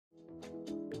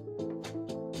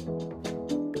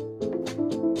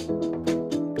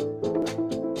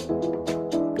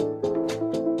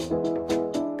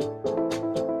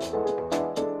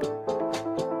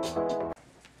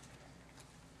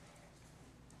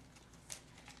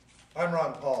I'm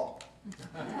Ron Paul.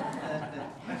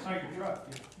 I saw your truck.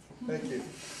 Thank you.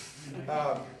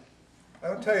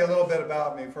 I'll tell you a little bit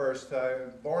about me first. I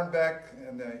was born back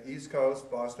in the East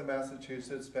Coast, Boston,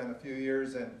 Massachusetts, spent a few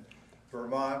years in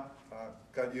Vermont,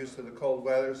 got used to the cold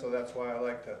weather, so that's why I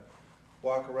like to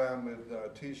walk around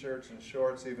with t-shirts and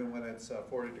shorts even when it's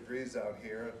 40 degrees out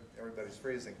here. Everybody's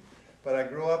freezing. But I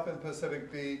grew up in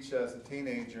Pacific Beach as a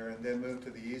teenager and then moved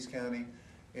to the East County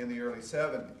in the early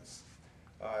 70s.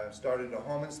 I started a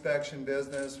home inspection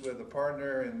business with a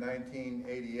partner in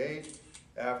 1988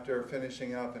 after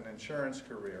finishing up an insurance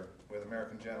career with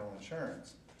American General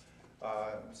Insurance.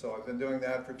 So I've been doing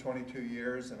that for 22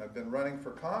 years, and I've been running for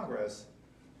Congress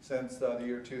since the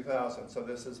year 2000, so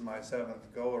this is my 7th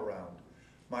go-around.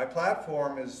 My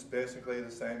platform is basically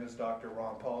the same as Dr.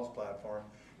 Ron Paul's platform.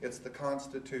 It's the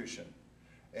Constitution.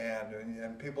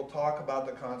 And people talk about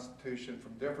the Constitution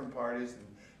from different parties and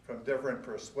from different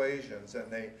persuasions,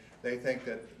 and they think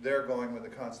that they're going with the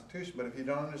Constitution. But if you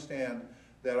don't understand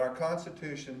that our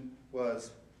Constitution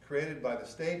was created by the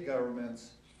state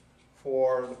governments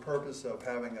for the purpose of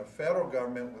having a federal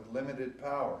government with limited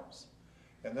powers.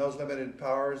 And those limited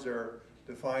powers are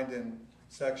defined in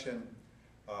section,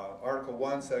 Article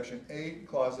 1, Section 8,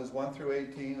 clauses 1 through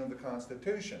 18 of the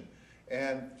Constitution.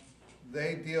 And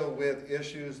they deal with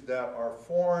issues that are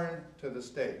foreign to the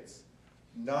states,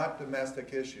 not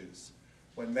domestic issues.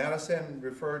 When Madison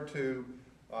referred to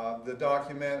the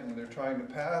document and they're trying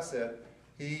to pass it,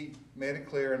 he made it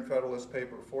clear in Federalist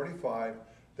Paper 45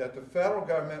 that the federal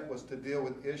government was to deal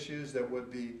with issues that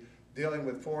would be dealing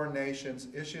with foreign nations,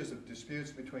 issues of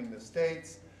disputes between the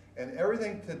states, and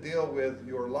everything to deal with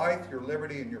your life, your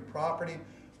liberty, and your property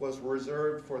was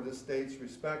reserved for the states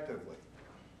respectively.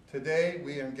 Today,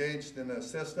 we engaged in a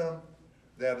system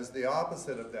that is the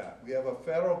opposite of that. We have a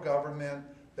federal government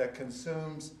that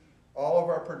consumes all of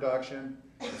our production.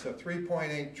 It's a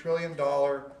 $3.8 trillion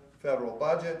federal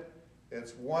budget.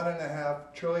 It's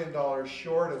 $1.5 trillion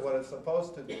short of what it's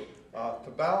supposed to do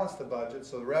to balance the budget,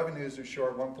 so the revenues are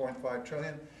short $1.5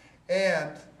 trillion.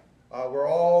 And we're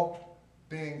all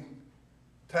being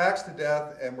taxed to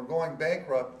death, and we're going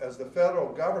bankrupt as the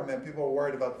federal government. People are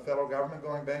worried about the federal government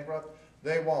going bankrupt.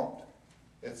 They won't.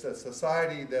 It's a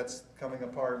society that's coming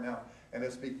apart now, and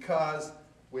it's because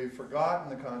we've forgotten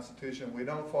the Constitution. We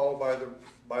don't follow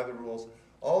by the rules.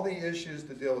 All the issues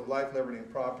to deal with life, liberty, and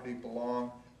property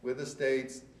belong with the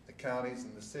states, the counties,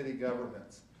 and the city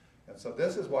governments. And so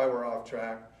this is why we're off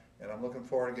track, and I'm looking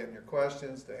forward to getting your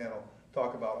questions to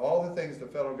talk about all the things the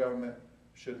federal government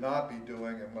should not be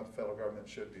doing and what the federal government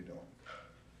should be doing.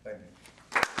 Thank you.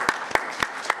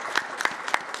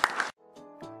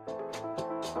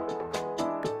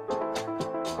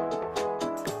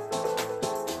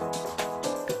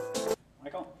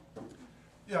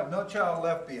 Yeah, No Child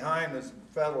Left Behind is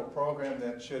a federal program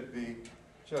that should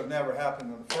have never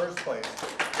happened in the first place.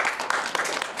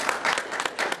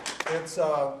 It's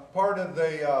part of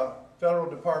the Federal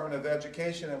Department of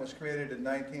Education that was created in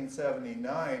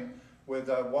 1979 with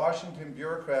Washington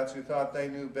bureaucrats who thought they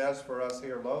knew best for us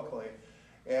here locally.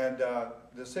 And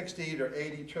the 60 or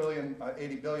 80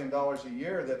 billion dollars a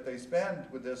year that they spend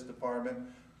with this department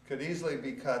could easily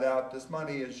be cut out. This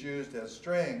money is used as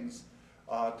strings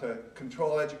to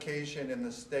control education in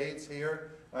the states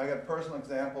here. I got a personal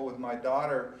example with my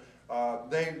daughter.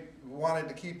 They wanted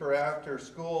to keep her after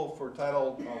school for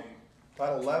Title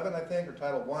 11, I think, or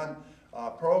Title I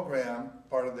program,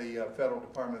 part of the Federal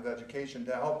Department of Education,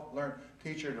 to help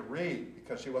teach her to read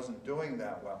because she wasn't doing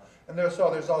that well. And there's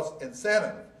also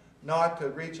incentive not to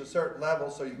reach a certain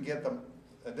level so you can get them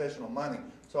additional money.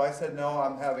 So I said, no,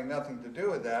 I'm having nothing to do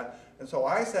with that. And so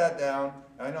I sat down,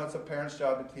 and I know it's a parent's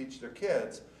job to teach their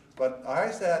kids, but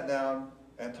I sat down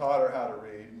and taught her how to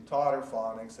read, and taught her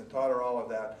phonics, and taught her all of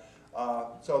that.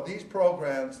 So these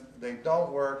programs, they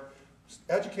don't work.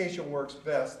 Education works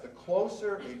best the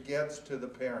closer it gets to the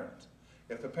parent.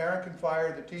 If the parent can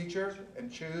fire the teacher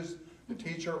and choose the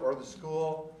teacher or the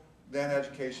school, then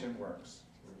education works.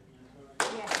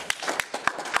 Yeah.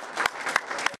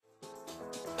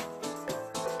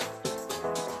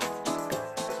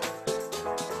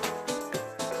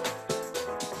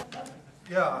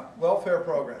 Yeah, welfare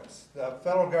programs. The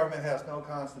federal government has no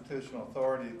constitutional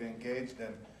authority to be engaged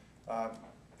in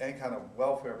any kind of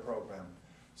welfare program.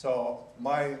 So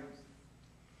my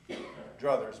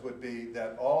druthers would be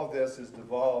that all of this is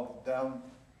devolved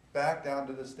back down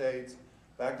to the states,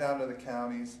 back down to the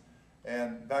counties,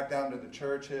 and back down to the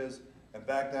churches, and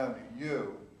back down to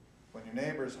you. When your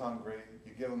neighbor's hungry,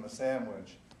 you give him a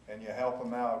sandwich, and you help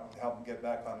him out, help him get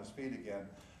back on his feet again.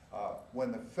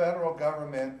 When the federal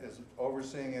government is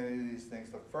overseeing any of these things,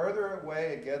 the further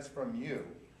away it gets from you,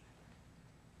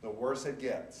 the worse it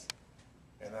gets.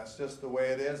 And that's just the way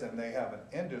it is, and they have an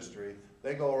industry.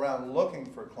 They go around looking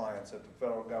for clients at the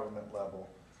federal government level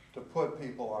to put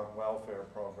people on welfare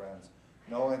programs.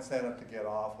 No incentive to get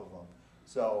off of them.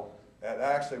 So it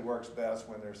actually works best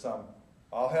when there's some,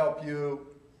 I'll help you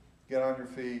get on your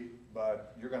feet,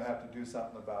 but you're gonna have to do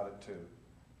something about it too.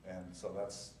 And so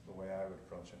that's the way I would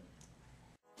approach it.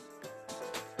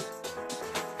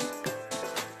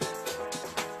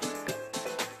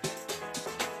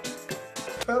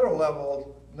 Federal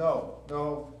level, no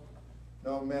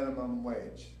minimum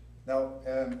wage. Now,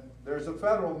 and there's a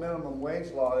federal minimum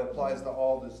wage law that applies to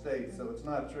all the states, so it's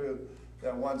not true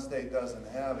that one state doesn't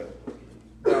have it.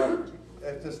 Now,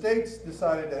 if the states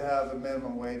decided to have a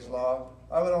minimum wage law,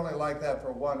 I would only like that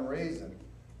for one reason,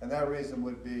 and that reason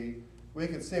would be we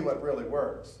could see what really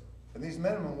works. And these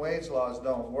minimum wage laws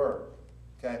don't work,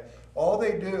 okay? All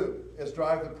they do is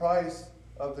drive the price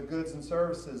of the goods and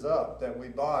services up that we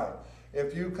buy.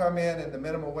 If you come in and the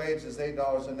minimum wage is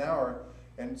 $8 an hour,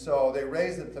 and so they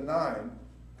raise it to 9,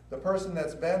 the person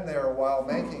that's been there a while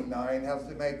making 9 has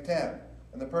to make 10.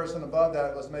 And the person above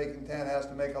that was making 10 has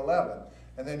to make 11.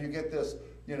 And then you get this,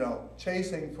 you know,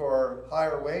 chasing for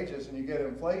higher wages and you get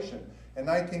inflation. In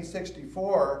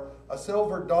 1964, a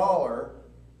silver dollar,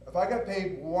 if I got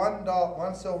paid one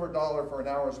silver dollar for an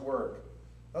hour's work,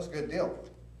 that's a good deal.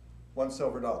 $1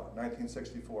 silver dollar,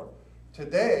 1964.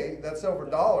 Today, that silver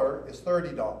dollar is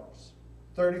 $30.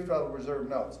 30 Federal Reserve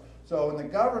notes. So when the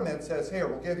government says, here,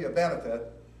 we'll give you a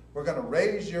benefit, we're going to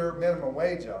raise your minimum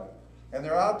wage up, and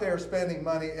they're out there spending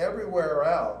money everywhere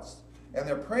else, and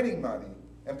they're printing money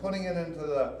and putting it into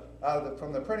the,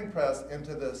 from the printing press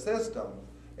into the system,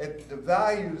 it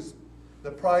devalues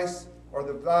the price or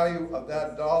the value of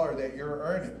that dollar that you're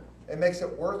earning. It makes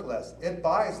it worth less. It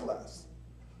buys less.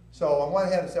 So on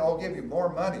one hand, they say, I'll give you more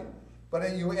money, but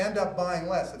then you end up buying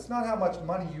less. It's not how much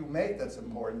money you make that's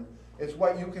important. It's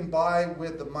what you can buy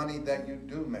with the money that you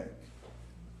do make.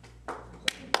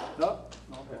 No?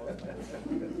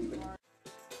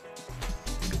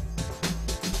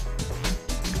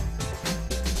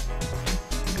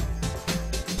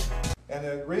 And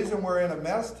the reason we're in a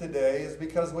mess today is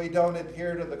because we don't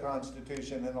adhere to the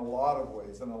Constitution in a lot of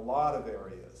ways, in a lot of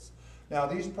areas. Now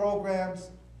these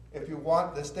programs, if you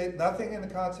want the state, nothing in the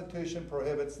Constitution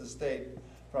prohibits the state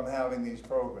from having these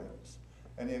programs.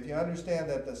 And if you understand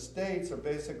that the states are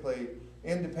basically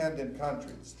independent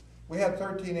countries. We had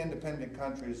 13 independent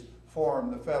countries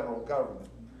form the federal government.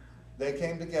 They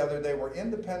came together, they were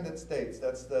independent states.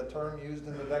 That's the term used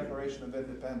in the Declaration of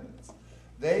Independence.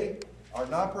 They are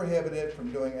not prohibited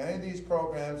from doing any of these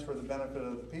programs for the benefit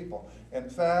of the people. In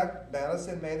fact,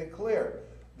 Madison made it clear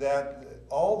that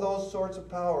all those sorts of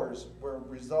powers were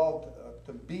resolved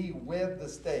to be with the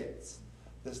states.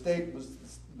 The state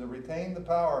was to retain the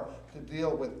power to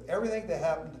deal with everything that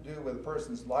happened to do with a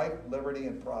person's life, liberty,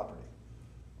 and property.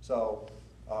 So,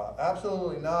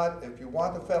 absolutely not. If you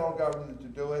want the federal government to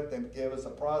do it, then give us a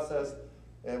process.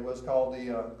 It was called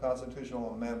the constitutional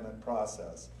amendment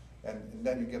process. And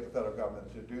then you get the federal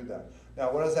government to do that.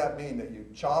 Now, what does that mean? That you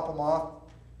chop them off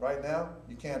right now?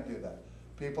 You can't do that.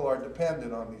 People are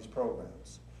dependent on these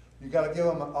programs. You got to give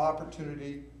them an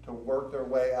opportunity to work their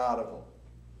way out of them.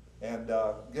 And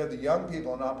give the young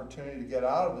people an opportunity to get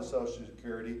out of the Social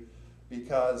Security,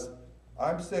 because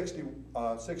I'm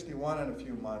 61 in a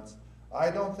few months.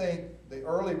 I don't think the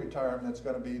early retirement is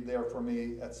going to be there for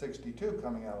me at 62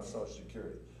 coming out of Social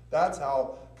Security. That's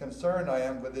how concerned I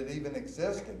am with it even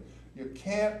existing. You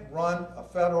can't run a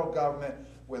federal government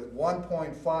with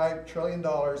 $1.5 trillion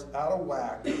out of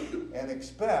whack and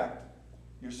expect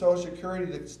your Social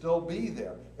Security to still be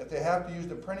there. If they have to use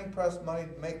the printing press money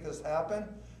to make this happen,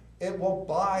 it will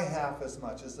buy half as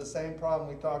much. It's the same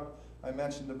problem I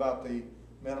mentioned about the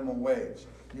minimum wage.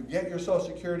 You get your Social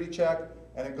Security check,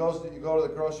 and you go to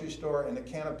the grocery store, and a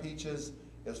can of peaches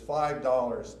is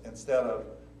 $5 instead of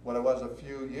what it was a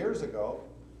few years ago,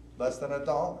 less than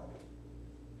 $1.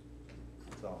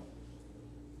 So.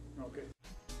 Okay.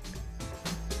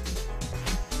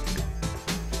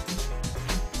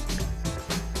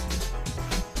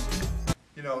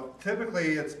 You know, typically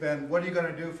it's been, what are you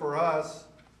going to do for us?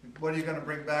 What are you going to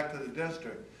bring back to the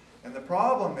district? And the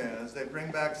problem is they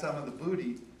bring back some of the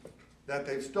booty that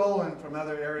they've stolen from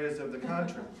other areas of the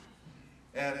country.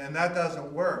 And that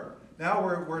doesn't work. Now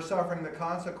we're suffering the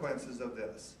consequences of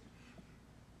this.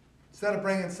 Instead of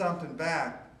bringing something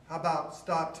back, how about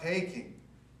stop taking?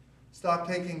 Stop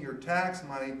taking your tax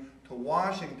money to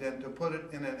Washington to put it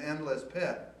in an endless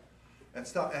pit. And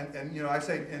stop, and you know, I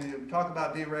say, and you talk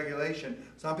about deregulation.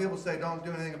 Some people say don't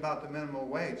do anything about the minimum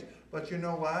wage. But you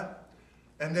know what?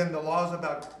 And then the laws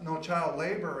about no child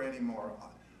labor anymore.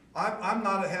 I'm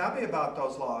not happy about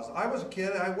those laws. I was a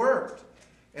kid, I worked,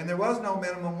 and there was no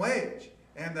minimum wage.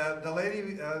 And the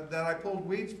lady that I pulled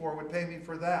weeds for would pay me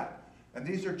for that. And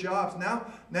these are jobs. Now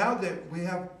that we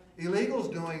have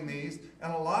illegals doing these,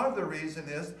 and a lot of the reason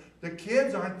is the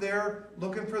kids aren't there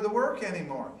looking for the work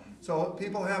anymore. So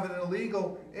people have an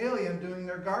illegal alien doing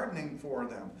their gardening for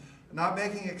them. Not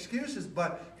making excuses,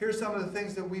 but here's some of the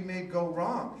things that we may go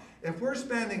wrong. If we're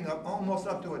spending almost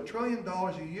up to $1 trillion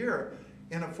a year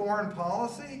in a foreign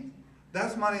policy,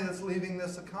 that's money that's leaving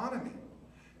this economy.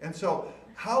 And so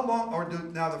how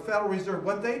long, now the Federal Reserve,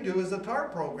 what they do is a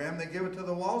TARP program, they give it to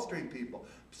the Wall Street people.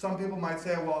 Some people might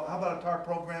say, well, how about a TARP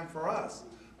program for us?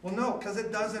 Well, no, because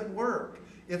it doesn't work.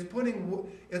 It's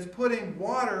putting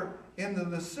water into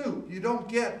the soup. You don't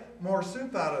get more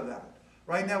soup out of that.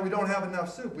 Right now we don't have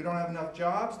enough soup. We don't have enough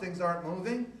jobs. Things aren't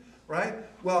moving, right?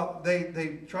 Well,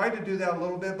 they tried to do that a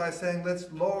little bit by saying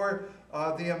let's lower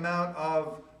the amount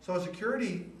of Social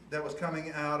Security that was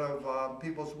coming out of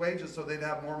people's wages so they'd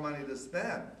have more money to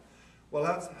spend. Well,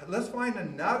 let's find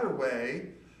another way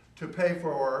to pay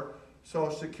for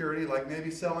Social Security, like maybe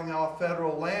selling off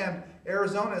federal land.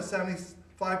 Arizona is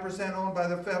 75% owned by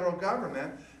the federal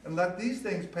government, and let these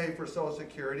things pay for Social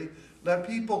Security. Let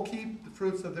people keep the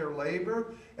fruits of their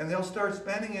labor, and they'll start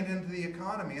spending it into the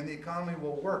economy, and the economy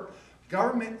will work.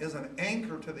 Government is an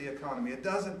anchor to the economy. It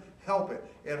doesn't help it.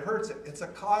 It hurts it. It's a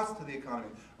cost to the economy.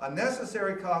 A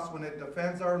necessary cost when it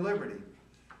defends our liberty,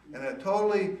 and a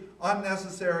totally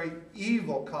unnecessary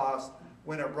evil cost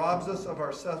when it robs us of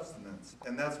our sustenance,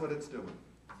 and that's what it's doing.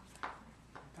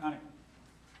 Connie?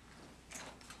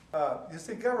 You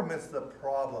see, government's the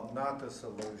problem, not the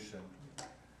solution.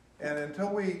 And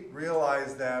until we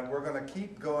realize that we're going to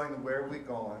keep going where we're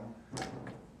going,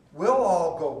 we'll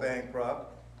all go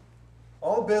bankrupt.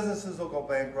 All businesses will go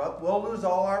bankrupt. We'll lose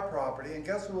all our property, and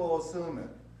guess who will assume it?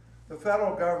 The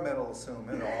federal government will assume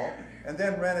it all, and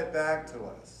then rent it back to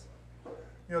us.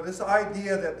 You know, this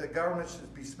idea that the government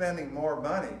should be spending more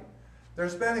money, they're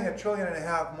spending $1.5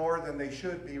 trillion more than they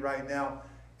should be right now,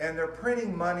 and they're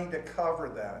printing money to cover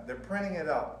that. They're printing it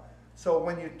up. So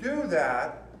when you do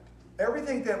that,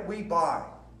 everything that we buy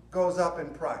goes up in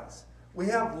price. We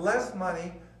have less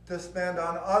money to spend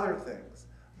on other things.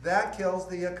 That kills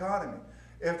the economy.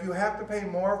 If you have to pay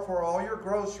more for all your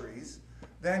groceries,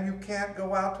 then you can't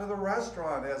go out to the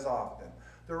restaurant as often.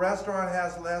 The restaurant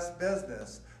has less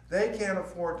business. They can't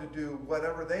afford to do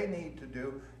whatever they need to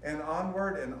do, and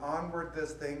onward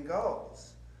this thing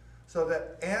goes. So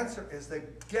the answer is to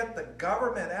get the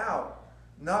government out,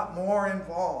 not more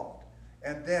involved.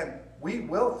 And then we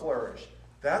will flourish.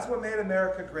 That's what made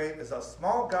America great, is a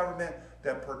small government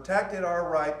that protected our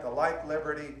right to life,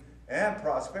 liberty, and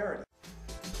prosperity.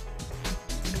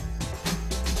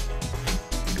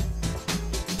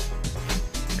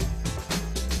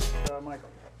 Michael?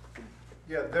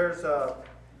 Yeah,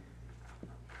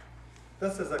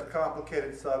 this is a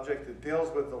complicated subject. It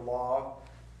deals with the law.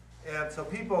 And so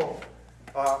people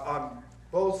on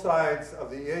both sides of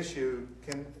the issue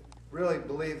can really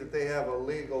believe that they have a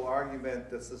legal argument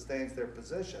that sustains their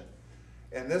position.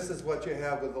 And this is what you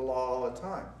have with the law all the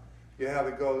time. You have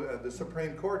it go, the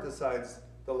Supreme Court decides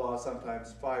the law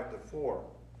sometimes 5-4.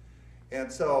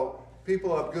 And so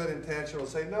people of good intention will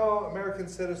say, no, American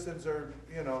citizens are,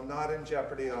 you know, not in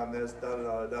jeopardy on this,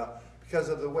 because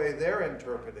of the way they're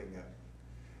interpreting it.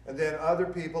 And then other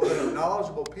people that are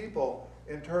knowledgeable people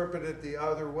interpret it the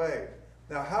other way.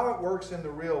 Now, how it works in the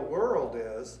real world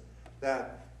is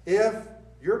that if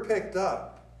you're picked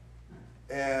up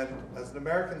and as an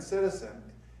American citizen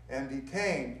and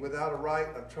detained without a right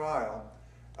of trial,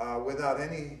 without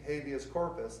any habeas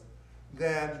corpus,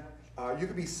 then you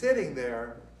could be sitting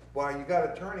there while you got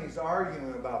attorneys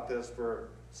arguing about this for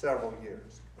several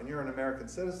years, and you're an American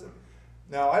citizen.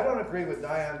 Now, I don't agree with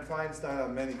Dianne Feinstein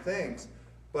on many things,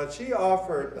 but she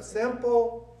offered a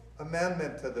simple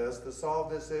amendment to this to solve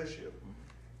this issue.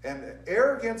 And the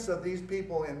arrogance of these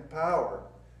people in power,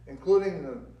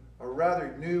 including a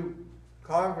rather new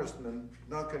Congressman,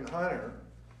 Duncan Hunter,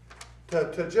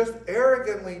 to just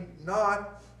arrogantly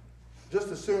not just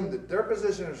assume that their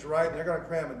position is right and they're going to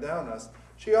cram it down us.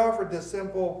 She offered this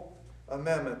simple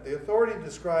amendment. The authority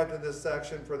described in this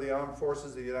section for the armed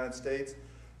forces of the United States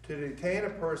to detain a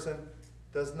person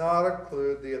does not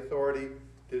include the authority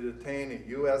to detain a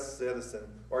U.S. citizen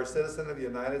or a citizen of the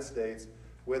United States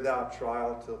without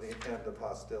trial till the end of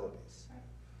hostilities.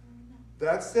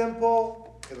 That's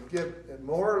simple. It'll give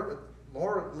more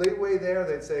leeway there.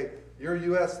 They'd say, you're a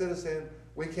U.S. citizen,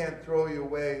 we can't throw you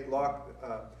away,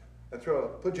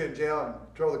 put you in jail and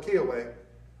throw the key away,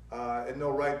 and no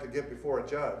right to get before a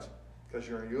judge, because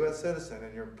you're a U.S. citizen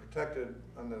and you're protected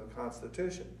under the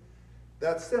Constitution.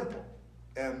 That's simple.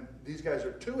 And these guys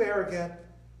are too arrogant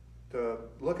to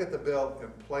look at the bill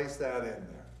and place that in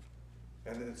there.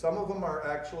 And then some of them are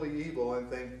actually evil and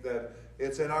think that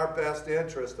it's in our best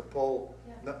interest to pull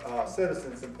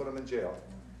citizens and put them in jail.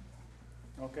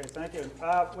 Okay, thank you.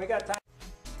 We got time.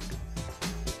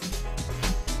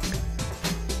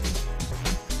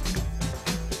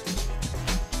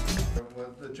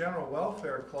 The general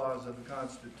welfare clause of the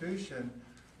Constitution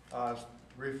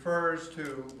refers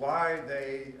to why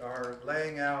they are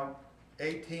laying out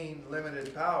 18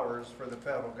 limited powers for the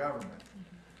federal government.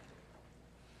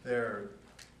 They're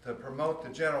to promote the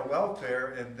general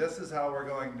welfare, and this is how we're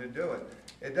going to do it.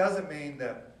 It doesn't mean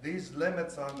that these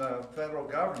limits on the federal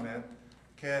government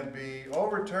can be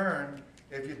overturned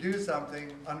if you do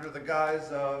something under the guise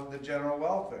of the general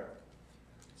welfare.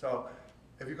 So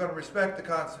if you're going to respect the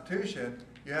Constitution,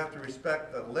 you have to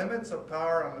respect the limits of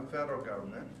power on the federal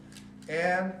government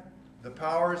and the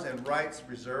powers and rights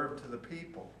reserved to the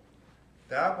people.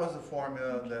 That was the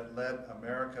formula that led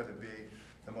America to be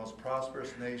the most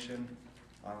prosperous nation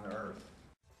on the earth.